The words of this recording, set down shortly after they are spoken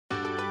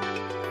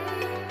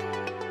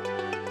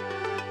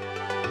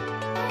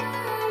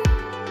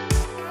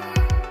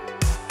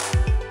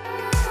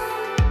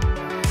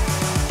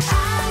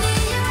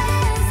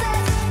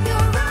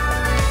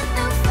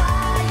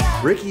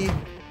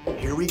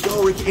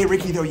Hey,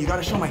 Ricky, though, you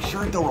gotta show my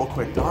shirt, though, real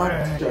quick, dog.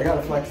 I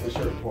gotta flex the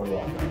shirt before we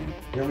walk out.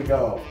 Here we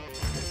go.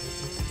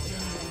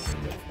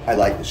 I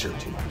like the shirt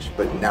too much,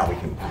 but now we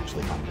can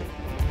actually hunt it.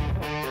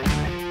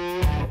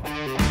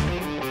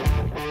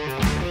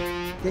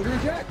 Kangaroo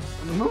Jack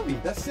in the movie.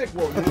 That's sick.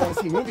 Well, you want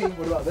to see a movie?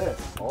 What about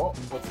this? Oh,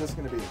 what's this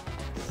going to be?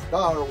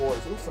 Star Wars.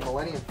 Ooh, some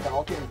Millennium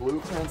Falcon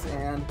blueprints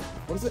and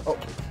what is it? Oh,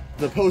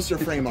 the poster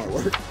frame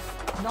artwork.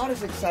 Not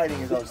as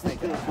exciting as I was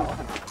thinking.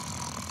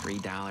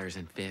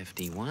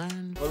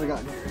 $3.51. What do we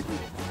got in here, Ricky?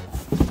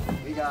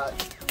 We got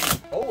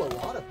a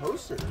lot of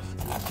posters.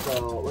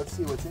 So let's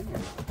see what's in here.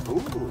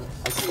 Ooh,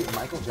 I see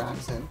Michael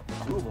Jackson.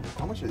 Ooh,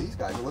 how much are these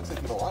guys? It looks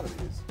like you have a lot of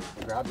these.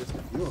 I grabbed just a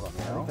few of them.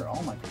 I think they're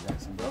all Michael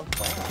Jackson, bro.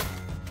 Wow.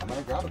 I'm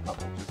gonna grab a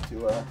couple just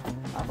to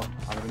have them.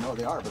 I don't even know what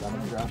they are, but I'm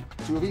gonna grab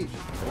 2 of each.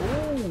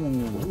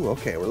 Ooh,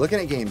 okay, we're looking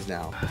at games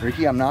now.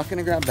 Ricky, I'm not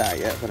gonna grab that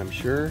yet, but I'm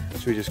sure.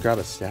 Should we just grab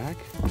a stack?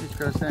 Just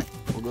grab a stack.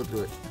 We'll go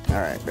through it. All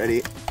right,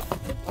 ready?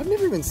 I've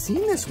never even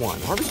seen this one.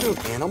 Harvest Moon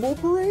Animal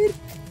Parade?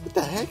 What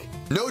the heck?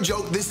 No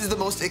joke, this is the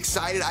most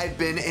excited I've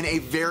been in a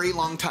very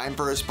long time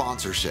for a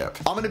sponsorship.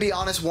 I'm gonna be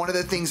honest, one of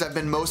the things I've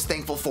been most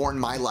thankful for in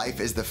my life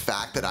is the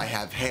fact that I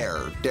have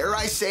hair. Dare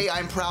I say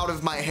I'm proud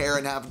of my hair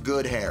and have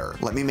good hair.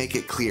 Let me make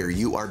it clear,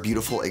 you are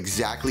beautiful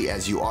exactly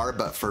as you are,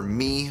 but for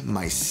me,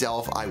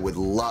 myself, I would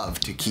love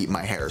to keep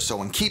my hair. So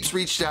when Keeps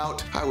reached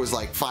out, I was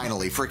like,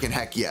 finally, freaking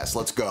heck yes,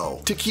 let's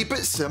go. To keep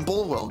it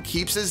simple, well,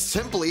 Keeps is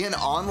simply an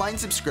online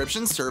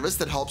subscription service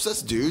that helps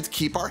us dudes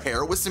keep our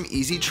hair with some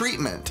easy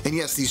treatment. And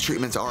yes, these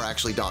treatments are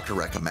actually doctor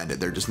recommended.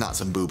 They're just not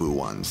some boo-boo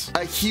ones.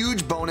 A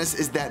huge bonus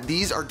is that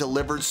these are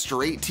delivered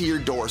straight to your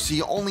door, so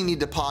you only need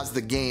to pause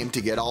the game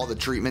to get all the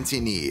treatments you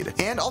need.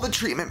 And all the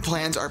treatment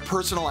plans are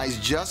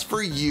personalized just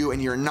for you,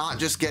 and you're not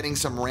just getting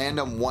some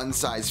random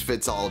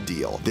one-size-fits-all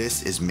deal.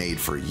 This is made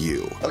for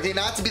you. Okay,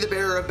 not to be the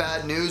bearer of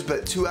bad news,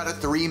 but 2 out of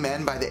 3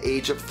 men by the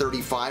age of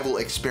 35 will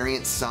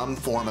experience some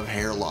form of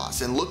hair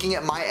loss. And looking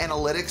at my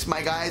analytics,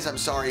 my guys, I'm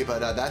sorry,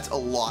 but that's a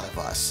lot of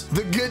us.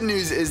 The good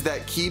news is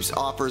that Keeps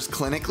offers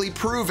clinically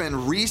proven,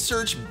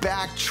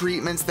 research-backed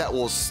treatments that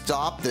will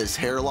stop this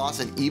hair loss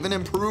and even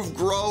improve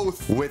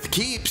growth. With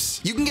Keeps,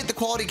 you can get the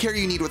quality care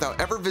you need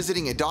without ever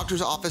visiting a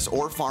doctor's office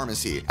or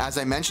pharmacy. As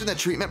I mentioned, the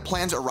treatment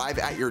plans arrive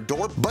at your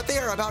door, but they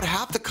are about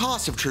half the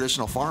cost of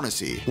traditional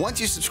pharmacy.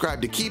 Once you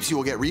subscribe to Keeps, you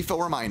will get refill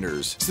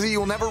reminders, so that you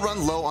will never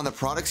run low on the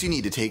products you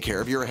need to take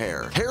care of your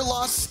hair. Hair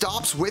loss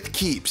stops with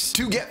Keeps.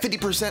 To get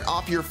 50%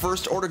 off your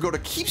first order, go to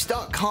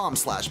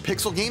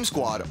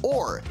keeps.com/pixelgamesquad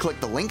or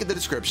click the link in the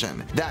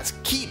description. That's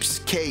Keeps,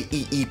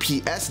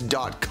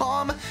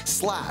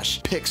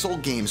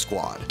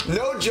 keeps.com/pixelgamesquad.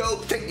 No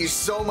joke, thank you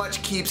so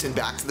much, Keeps, and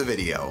back to the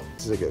video.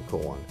 This is a good, cool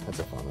one. That's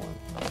a fun one.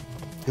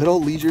 Good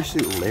old Leisure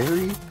Suit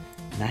Larry,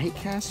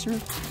 Nightcaster,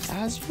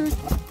 Azric,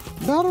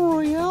 Battle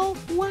Royale.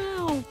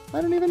 Wow,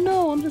 I don't even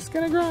know. I'm just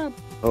gonna grab.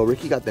 Oh,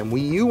 Ricky got them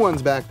Wii U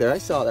ones back there. I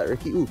saw that,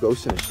 Ricky. Ooh,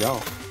 Ghost in a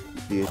Shell.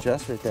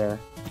 VHS right there.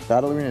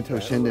 Battle Arena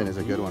Toshinden is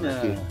a good one,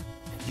 Ricky.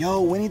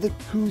 Yo, Winnie the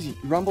Pooh's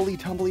Rumbly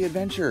Tumbly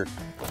Adventure.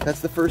 That's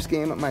the first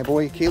game my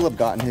boy Caleb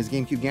got in his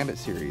GameCube Gambit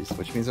series,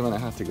 which means I'm gonna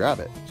have to grab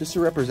it, just to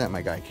represent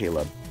my guy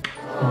Caleb.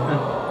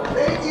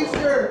 Thank you,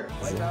 sir!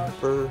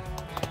 Zipper.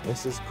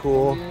 This is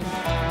cool.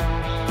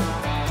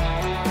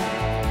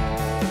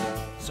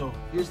 So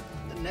here's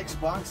the next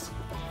box.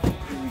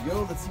 Here we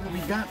go. Let's see what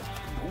we got.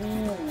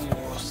 Oh,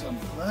 some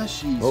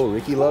plushies. Oh,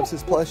 Ricky loves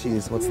his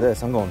plushies. What's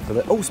this? I'm going for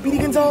the... Oh, Speedy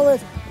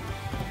Gonzalez!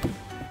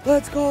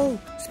 Let's go!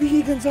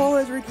 Speedy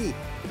Gonzalez, Ricky!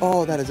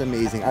 Oh, that is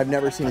amazing. I've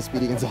never seen a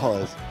Speedy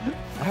Gonzalez.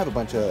 I have a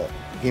bunch of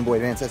Game Boy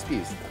Advance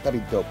SPs.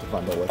 That'd be dope to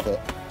bundle with it.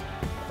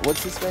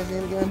 What's this guy's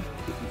name again?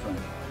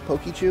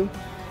 Pokechew.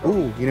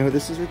 Ooh, you know who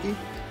this is, Ricky?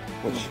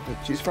 What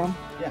she's from?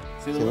 Yeah,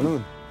 Sailor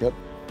Moon. Yep.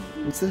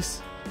 What's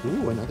this?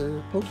 Ooh,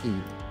 another Poke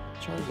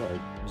Charizard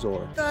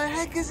Zor. What the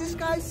heck is this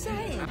guy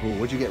saying? Ooh,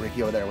 what'd you get,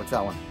 Ricky, over there? What's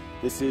that one?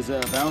 This is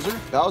Bowser.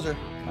 Bowser.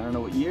 I don't know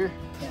what year.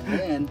 And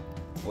then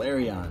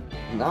Flareon.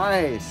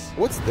 Nice.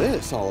 What's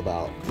this all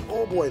about?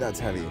 Oh boy, that's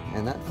heavy.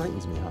 And that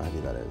frightens me how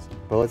heavy that is.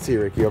 But let's see,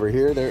 Ricky, over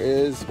here there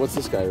is, what's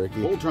this guy,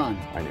 Ricky? Voltron.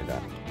 I knew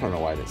that. I don't know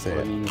why I didn't say it.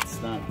 I mean, it's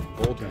not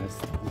Voltron, it's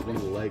one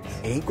of the legs.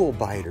 Ankle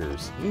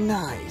biters.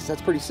 Nice.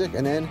 That's pretty sick.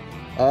 And then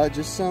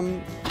just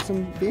some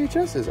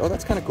VHSs. Oh,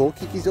 that's kind of cool.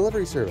 Kiki's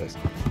Delivery Service.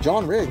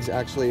 John Riggs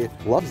actually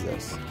loves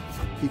this.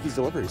 Kiki's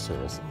Delivery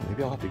Service.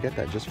 Maybe I'll have to get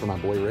that just for my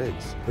boy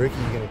Riggs. Ricky,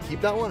 you gonna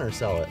keep that one or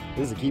sell it?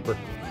 This is a keeper.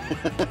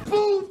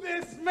 Move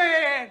this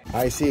man!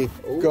 I see.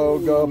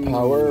 Go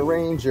Power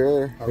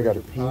Ranger. Power we got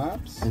a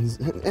Pops. and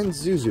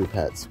Zuzu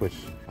pets, which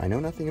I know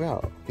nothing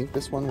about. I think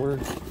this one we're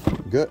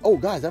good. Oh,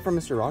 guys, is that from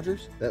Mr.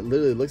 Rogers? That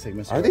literally looks like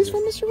Mr. Are these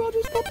from Mr.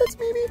 Rogers puppets,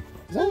 maybe?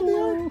 Is that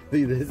what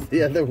they are?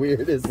 Yeah, the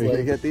weirdest. Are you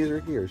gonna get these,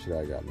 Ricky, or should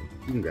I grab them?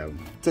 You can grab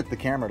them. Took the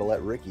camera to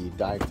let Ricky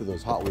dive to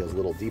those Hot Wheels a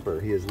little deeper.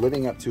 He is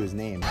living up to his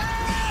name.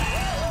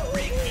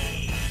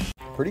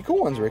 Pretty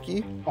cool ones,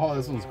 Ricky. Oh,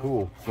 this one's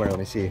cool. Where, let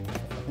me see. I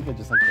think I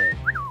just like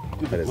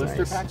the blister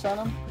nice. packs on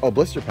them. Oh,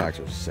 blister packs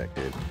are sick,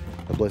 dude.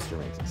 The blister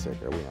makes it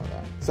sicker, we know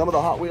that. Some of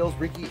the Hot Wheels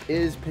Ricky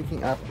is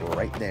picking up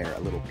right there.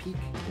 A little peek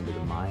into the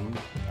mind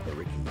of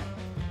Ricky.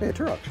 Hey, a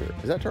Turok shirt.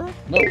 Is that Turok?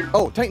 No.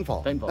 Oh,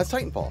 Titanfall. Titanfall. That's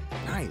Titanfall.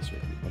 Nice,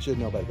 Ricky. I should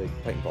know about the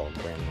Titanfall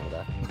branding on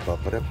that.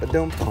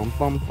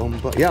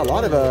 Yeah, a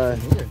lot of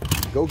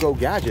go-go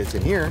gadgets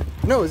in here.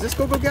 No, is this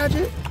go-go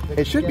gadget?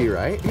 It should be,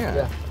 right?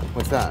 Yeah.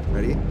 What's that?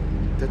 Ready?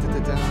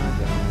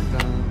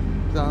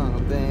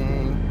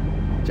 Something.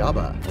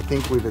 Jabba. I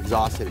think we've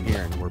exhausted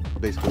here and we're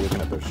basically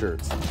looking at those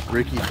shirts.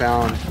 Ricky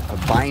found a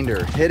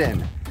binder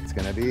hidden. It's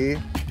gonna be,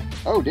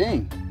 Oh,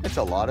 dang. it's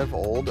a lot of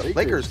old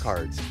Lakers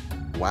cards.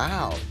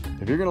 Wow.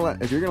 If you're gonna let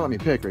me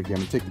pick, Ricky, I'm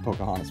gonna take the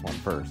Pocahontas one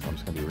first. I'm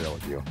just gonna be real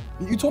with you.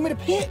 You told me to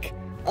pick.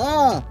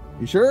 Ah,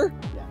 you sure?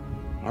 Yeah.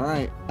 All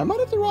right. I might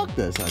have to rock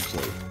this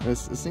actually.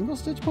 This a single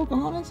stitch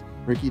Pocahontas.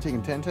 Ricky, you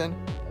taking 10-10?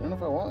 I don't know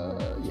if I want.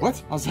 Yeah.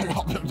 What? I was like,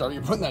 oh, are you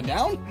putting that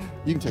down?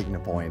 You can take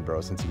Napoleon, bro,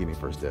 since you gave me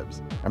first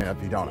dibs. I mean,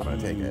 if you don't, I'm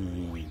gonna take it.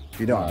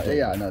 If you don't,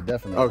 yeah, no,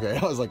 definitely. Okay,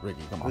 I was like,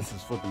 Ricky, come on. This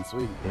is flipping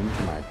sweet.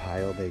 Into my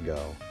pile they go.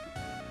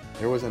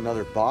 There was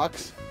another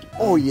box.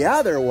 Oh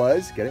yeah, there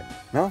was. Get it?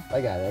 No? I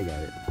got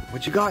it.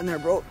 What you got in there,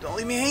 bro? Don't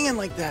leave me hanging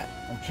like that.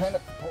 I'm trying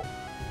to pull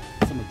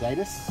some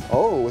Adidas.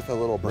 Oh, with a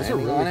little branding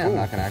really on it. I'm cool.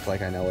 not gonna act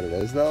like I know what it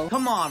is though.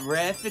 Come on,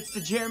 Ref. It's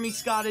the Jeremy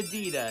Scott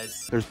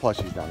Adidas. There's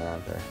plushies down there,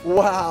 aren't there?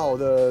 Wow,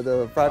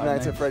 the Five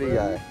Nights at Freddy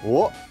guy.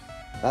 Whoa,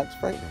 that's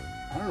frightening.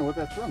 I don't know what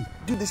that's from.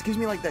 Dude, this gives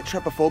me like that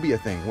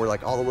trypophobia thing where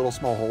like all the little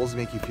small holes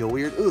make you feel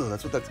weird. Ooh,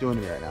 that's what that's doing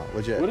to me right now.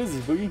 Legit. What is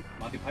this, Boogie?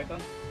 Monty Python?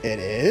 It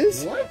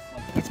is? What?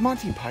 It's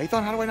Monty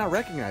Python? How do I not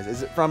recognize it?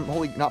 Is it from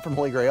not from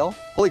Holy Grail?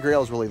 Holy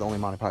Grail is really the only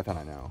Monty Python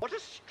I know. What a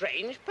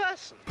strange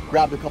person.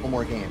 Grabbed a couple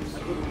more games.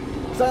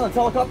 Silence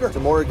helicopter.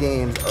 Some more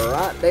games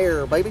right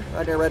there, baby.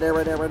 Right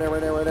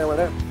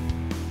there.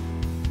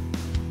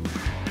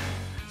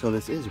 So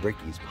this is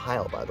Ricky's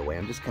pile, by the way.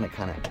 I'm just gonna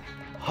kind of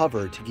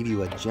hover to give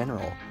you a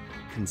general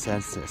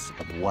consensus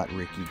of what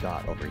Ricky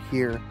got over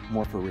here.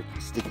 More for Ricky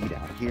Sticky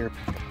down here.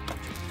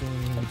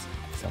 Games,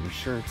 some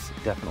shirts.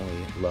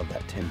 Definitely love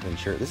that Tintin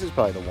shirt. This is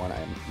probably the one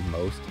I'm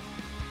most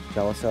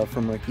jealous of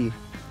from Ricky.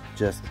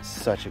 Just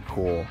such a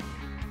cool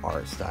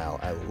art style.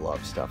 I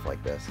love stuff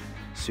like this.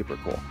 Super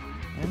cool.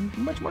 And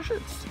much more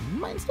shirts.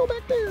 Mine's still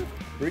back there.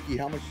 Ricky,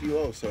 how much do you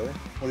owe, sir?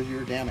 What is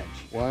your damage?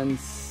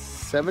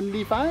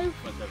 175?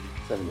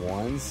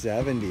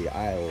 170.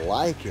 I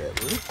like it.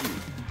 Ricky,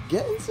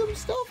 getting some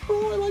stuff,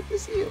 bro. I like to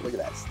see it. Look at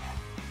that snap.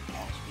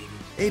 Cash, baby.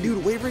 Hey,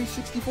 dude, Wave Race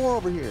 64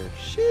 over here.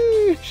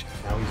 Sheesh.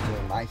 Now he's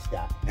doing my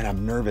stuff. And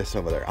I'm nervous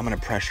over there. I'm going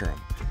to pressure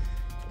him.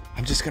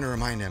 I'm just going to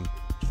remind him,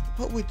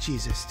 what would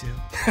Jesus do?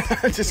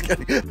 Just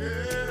kidding.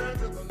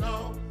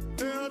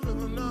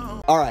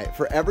 All right,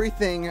 for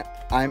everything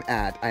I am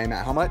at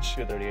how much?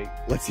 238.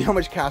 Let's see how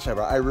much cash I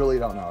brought. I really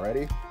don't know.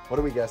 Ready? What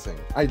are we guessing?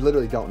 I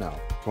literally don't know.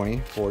 20,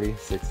 40,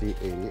 60,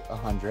 80,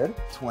 100.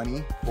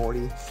 20,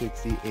 40,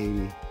 60,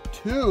 80.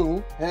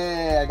 2.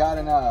 Hey, I got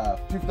enough.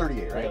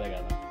 238,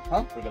 right?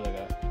 Huh?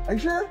 Are you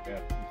sure? Yeah.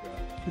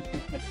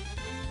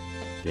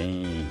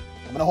 Dang.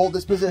 I'm gonna hold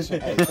this position.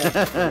 Hey,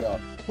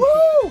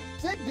 woo!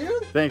 Sick,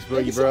 dude. Thanks,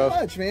 Thank you Boogie, bro. so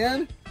much,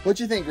 man. What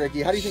you think,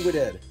 Ricky? How do you think we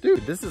did?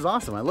 Dude, this is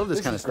awesome. I love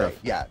this kind of is great.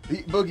 stuff. Yeah,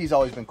 Boogie's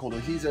always been cool.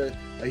 He's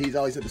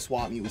always at the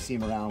swap meet. We see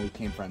him around. We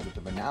became friends with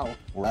him, but now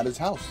we're at his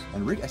house.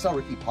 And I saw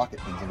Ricky pocket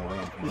things in the way.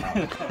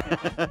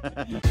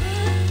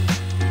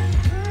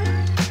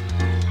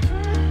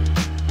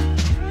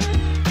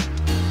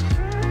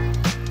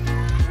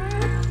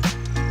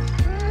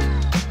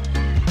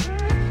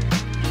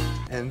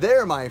 And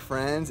there, my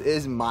friends,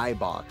 is my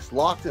box,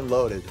 locked and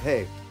loaded.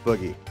 Hey,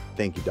 Boogie,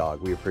 thank you, dog.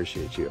 We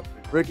appreciate you.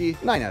 Ricky,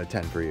 9 out of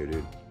 10 for you,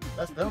 dude.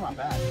 That's still not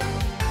bad.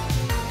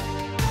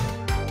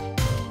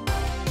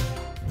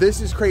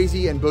 This is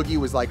crazy, and Boogie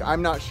was like,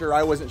 I'm not sure.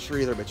 I wasn't sure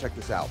either, but check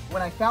this out.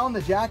 When I found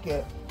the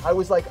jacket, I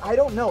was like, I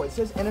don't know. It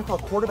says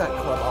NFL Quarterback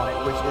Club on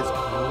it, which is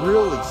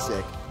really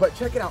sick. But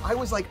check it out. I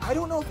was like, I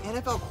don't know if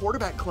NFL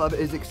Quarterback Club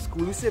is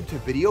exclusive to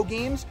video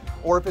games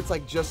or if it's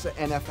like just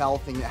an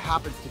NFL thing that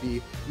happens to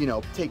be, you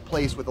know, take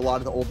place with a lot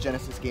of the old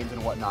Genesis games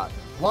and whatnot.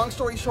 Long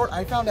story short,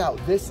 I found out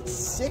this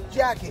sick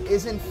jacket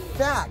is in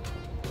fact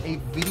a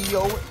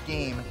video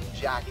game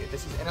jacket.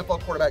 This is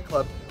NFL Quarterback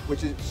Club,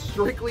 which is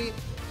strictly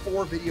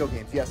for video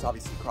games. Yes,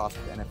 obviously crossed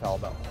with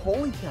NFL, but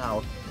holy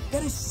cow,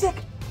 that is sick.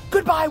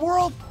 Goodbye,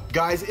 world.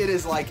 Guys, it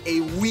is like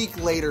a week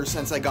later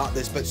since I got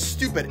this, but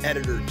stupid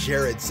editor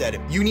Jared said,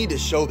 you need to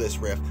show this,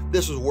 Riff.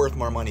 This was worth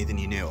more money than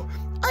you knew.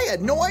 I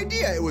had no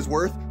idea it was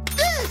worth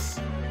this.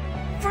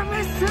 For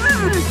myself!